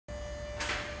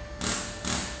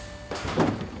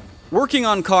Working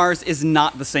on cars is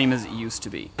not the same as it used to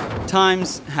be.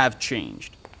 Times have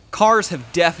changed. Cars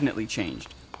have definitely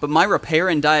changed. But my repair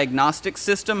and diagnostic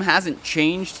system hasn't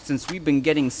changed since we've been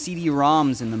getting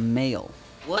CD-ROMs in the mail.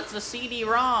 What's a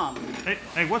CD-ROM?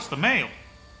 Hey, what's the mail?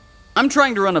 I'm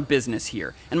trying to run a business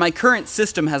here, and my current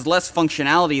system has less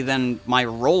functionality than my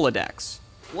Rolodex.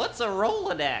 What's a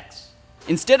Rolodex?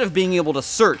 Instead of being able to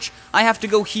search, I have to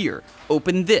go here,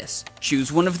 open this, choose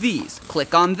one of these,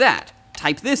 click on that,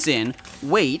 type this in,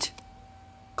 wait,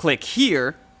 click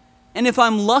here, and if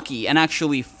I'm lucky and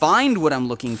actually find what I'm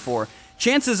looking for,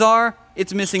 chances are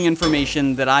it's missing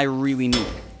information that I really need.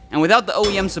 And without the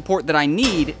OEM support that I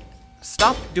need,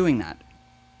 stop doing that.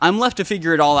 I'm left to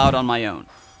figure it all out on my own.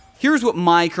 Here's what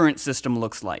my current system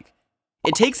looks like.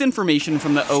 It takes information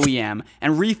from the OEM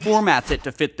and reformats it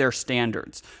to fit their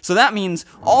standards. So that means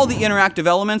all the interactive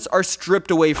elements are stripped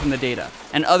away from the data,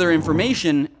 and other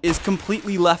information is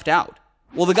completely left out.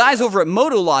 Well, the guys over at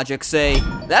MotoLOGIC say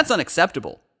that's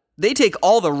unacceptable. They take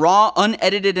all the raw,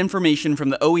 unedited information from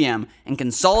the OEM and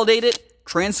consolidate it,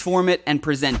 transform it, and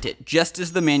present it just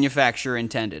as the manufacturer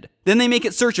intended. Then they make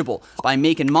it searchable by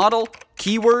make and model,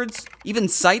 keywords, even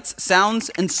sights, sounds,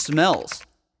 and smells.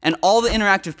 And all the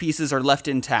interactive pieces are left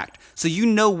intact, so you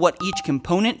know what each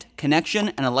component, connection,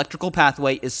 and electrical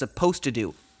pathway is supposed to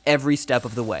do every step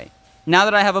of the way. Now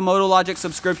that I have a MotoLOGIC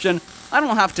subscription, I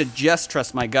don't have to just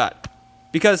trust my gut,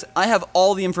 because I have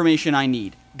all the information I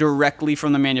need directly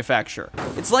from the manufacturer.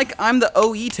 It's like I'm the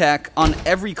OE tech on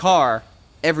every car,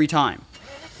 every time.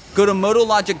 Go to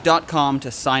motologic.com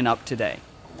to sign up today.